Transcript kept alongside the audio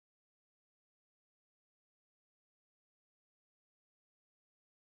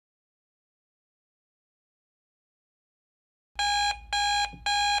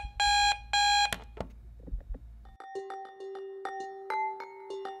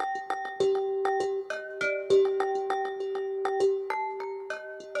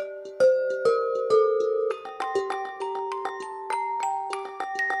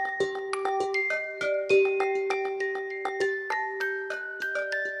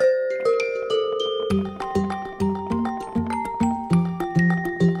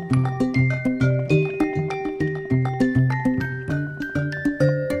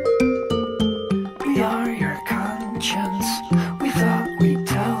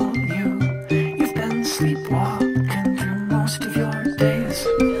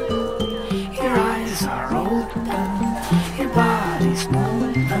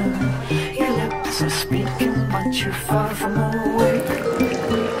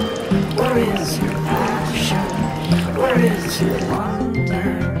makes you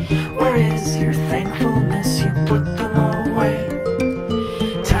wonder, where is your thankfulness? You put them away.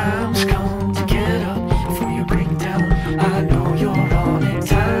 Time's come to get up before you break down. I know you're on it.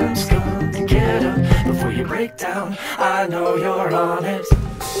 Time's come to get up before you break down. I know you're on it.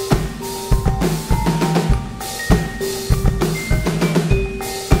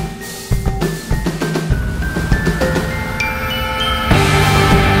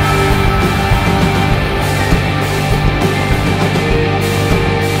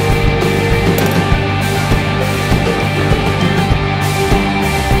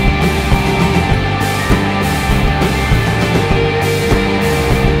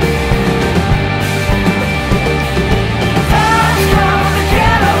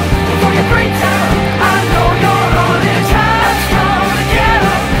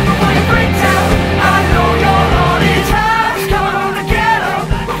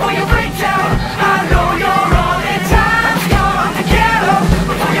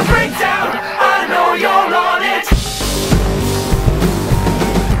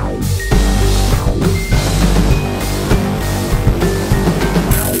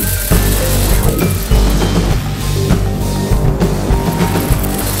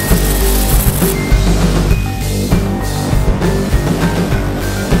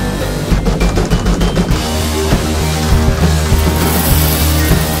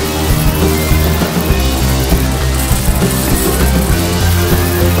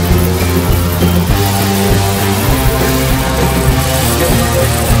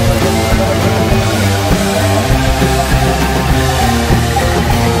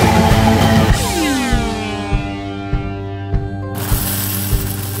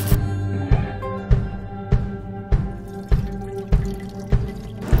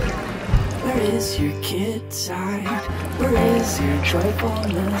 Where is your kid side? Where is your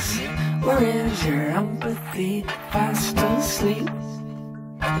joyfulness? Where is your empathy? Fast asleep.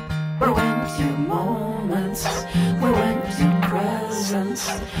 Where went your moments? Where went your presence?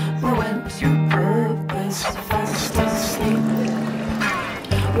 Where went your purpose? Fast asleep.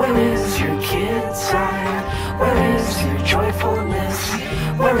 Where is your kid side? Where is your joyfulness?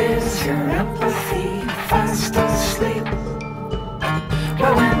 Where is your empathy?